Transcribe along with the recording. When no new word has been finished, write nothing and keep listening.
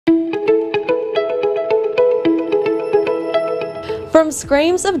From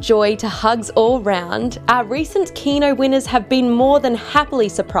screams of joy to hugs all round, our recent Keno winners have been more than happily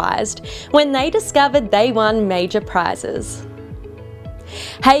surprised when they discovered they won major prizes.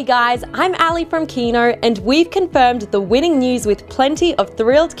 Hey guys, I'm Ali from Keno, and we've confirmed the winning news with plenty of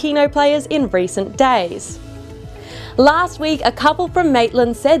thrilled Keno players in recent days. Last week, a couple from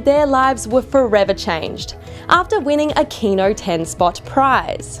Maitland said their lives were forever changed after winning a Keno 10-spot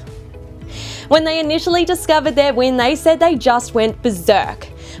prize. When they initially discovered their win, they said they just went berserk,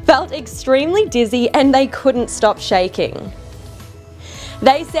 felt extremely dizzy, and they couldn't stop shaking.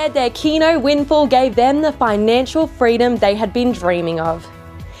 They said their Keno windfall gave them the financial freedom they had been dreaming of.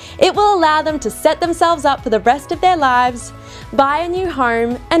 It will allow them to set themselves up for the rest of their lives, buy a new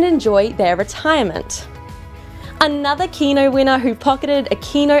home, and enjoy their retirement. Another Keno winner who pocketed a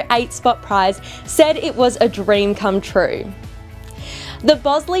Keno 8-spot prize said it was a dream come true. The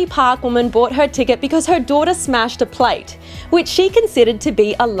Bosley Park woman bought her ticket because her daughter smashed a plate, which she considered to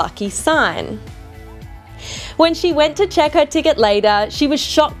be a lucky sign. When she went to check her ticket later, she was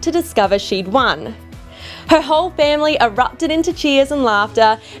shocked to discover she'd won. Her whole family erupted into cheers and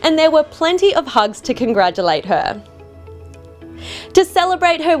laughter, and there were plenty of hugs to congratulate her. To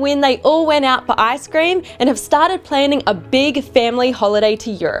celebrate her win, they all went out for ice cream and have started planning a big family holiday to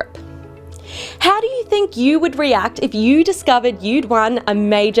Europe. How do you think you would react if you discovered you'd won a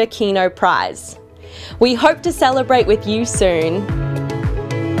major Keno prize? We hope to celebrate with you soon.